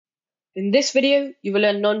In this video, you will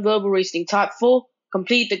learn non-verbal reasoning type 4,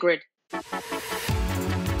 complete the grid.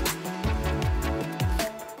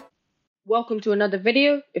 Welcome to another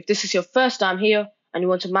video. If this is your first time here and you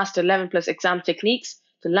want to master 11 plus exam techniques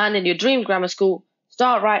to land in your dream grammar school,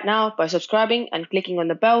 start right now by subscribing and clicking on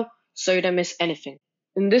the bell so you don't miss anything.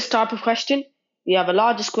 In this type of question, we have a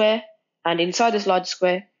larger square, and inside this larger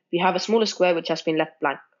square, we have a smaller square which has been left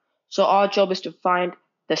blank. So our job is to find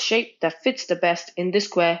the shape that fits the best in this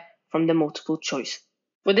square from the multiple choice.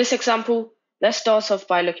 For this example, let's start off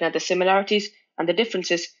by looking at the similarities and the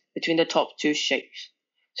differences between the top two shapes.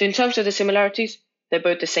 So in terms of the similarities, they're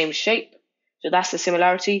both the same shape, so that's the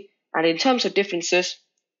similarity. And in terms of differences,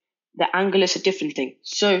 the angle is a different thing.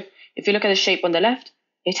 So if you look at the shape on the left,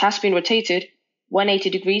 it has been rotated 180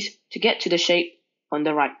 degrees to get to the shape on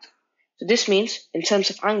the right. So this means in terms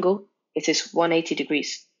of angle, it is 180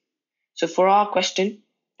 degrees. So for our question,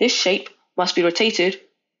 this shape must be rotated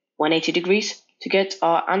 180 degrees to get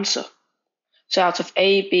our answer. So out of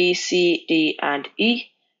A, B, C, D, and E,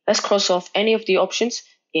 let's cross off any of the options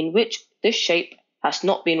in which this shape has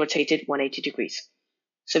not been rotated 180 degrees.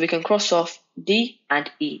 So we can cross off D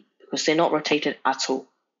and E because they're not rotated at all.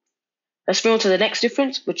 Let's move on to the next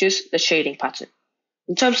difference, which is the shading pattern.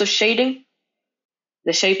 In terms of shading,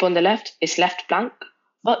 the shape on the left is left blank,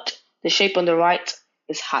 but the shape on the right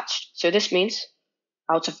is hatched. So this means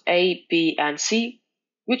out of A, B, and C,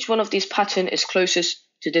 which one of these pattern is closest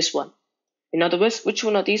to this one? In other words, which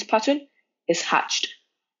one of these pattern is hatched?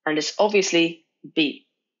 And it's obviously B.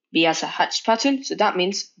 B has a hatched pattern, so that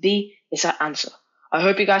means D is our answer. I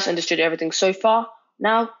hope you guys understood everything so far.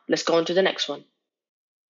 Now, let's go on to the next one.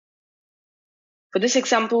 For this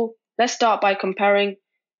example, let's start by comparing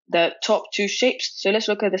the top two shapes. So let's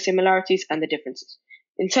look at the similarities and the differences.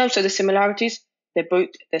 In terms of the similarities, they're both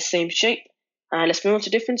the same shape. And let's move on to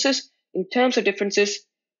differences. In terms of differences,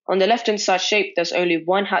 on the left-hand side shape, there's only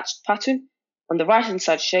one hatched pattern. On the right-hand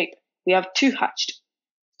side shape, we have two hatched.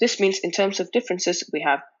 This means in terms of differences, we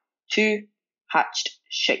have two hatched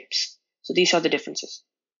shapes. So these are the differences.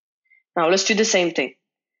 Now let's do the same thing.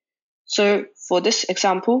 So for this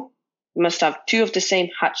example, we must have two of the same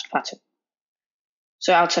hatched pattern.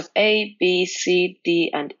 So out of A, B, C,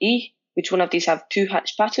 D, and E, which one of these have two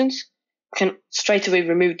hatched patterns? We can straight away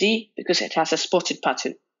remove D because it has a spotted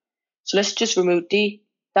pattern. So let's just remove D.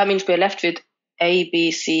 That means we're left with A,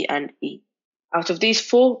 B, C, and E. Out of these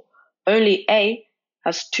four, only A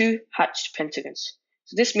has two hatched pentagons.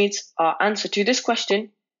 So this means our answer to this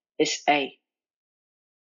question is A.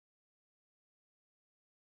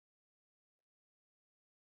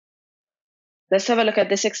 Let's have a look at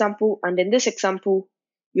this example. And in this example,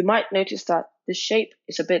 you might notice that the shape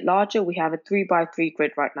is a bit larger. We have a 3x3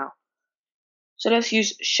 grid right now. So let's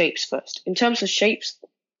use shapes first. In terms of shapes,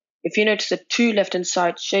 if you notice the two left-hand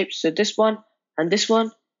side shapes, so this one and this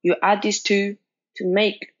one, you add these two to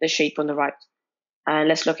make the shape on the right. And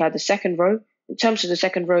let's look at the second row. In terms of the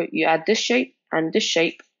second row, you add this shape and this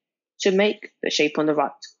shape to make the shape on the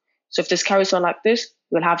right. So if this carries on like this,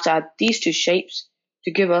 we'll have to add these two shapes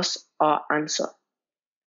to give us our answer.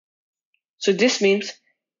 So this means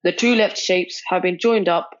the two left shapes have been joined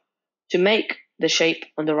up to make the shape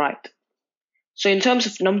on the right. So in terms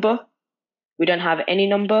of number, we don't have any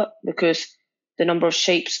number because the number of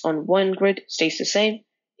shapes on one grid stays the same.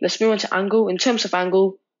 Let's move on to angle. In terms of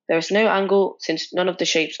angle, there is no angle since none of the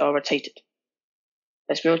shapes are rotated.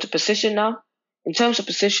 Let's move on to position now. In terms of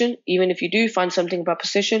position, even if you do find something about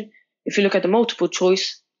position, if you look at the multiple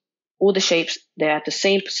choice, all the shapes, they're at the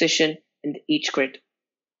same position in each grid.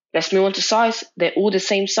 Let's move on to size. They're all the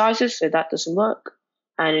same sizes, so that doesn't work.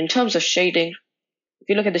 And in terms of shading, if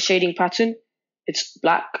you look at the shading pattern, it's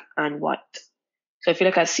black and white. So if you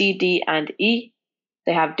look at C, D, and E,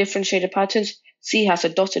 they have different shaded patterns. C has a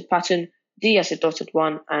dotted pattern, D has a dotted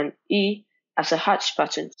one, and E has a hatched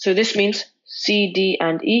pattern. So this means C, D,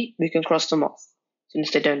 and E, we can cross them off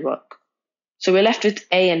since they don't work. So we're left with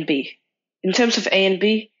A and B. In terms of A and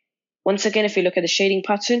B, once again, if you look at the shading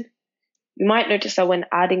pattern, you might notice that when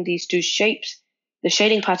adding these two shapes, the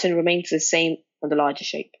shading pattern remains the same on the larger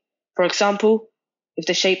shape. For example, if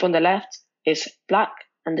the shape on the left is black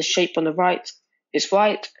and the shape on the right is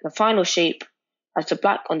white, the final shape has the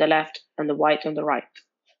black on the left and the white on the right.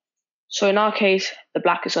 So in our case, the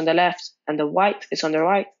black is on the left and the white is on the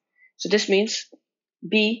right. So this means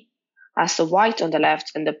B has the white on the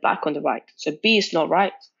left and the black on the right. So B is not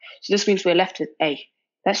right. So this means we're left with A.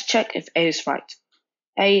 Let's check if A is right.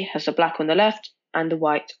 A has the black on the left and the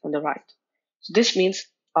white on the right. So this means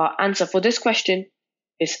our answer for this question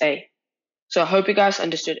is A. So I hope you guys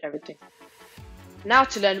understood everything. Now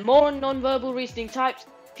to learn more non-verbal reasoning types,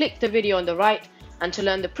 click the video on the right And to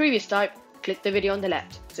learn the previous type, click the video on the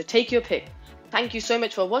left. So take your pick. Thank you so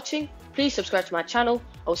much for watching. Please subscribe to my channel.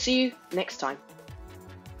 I'll see you next time.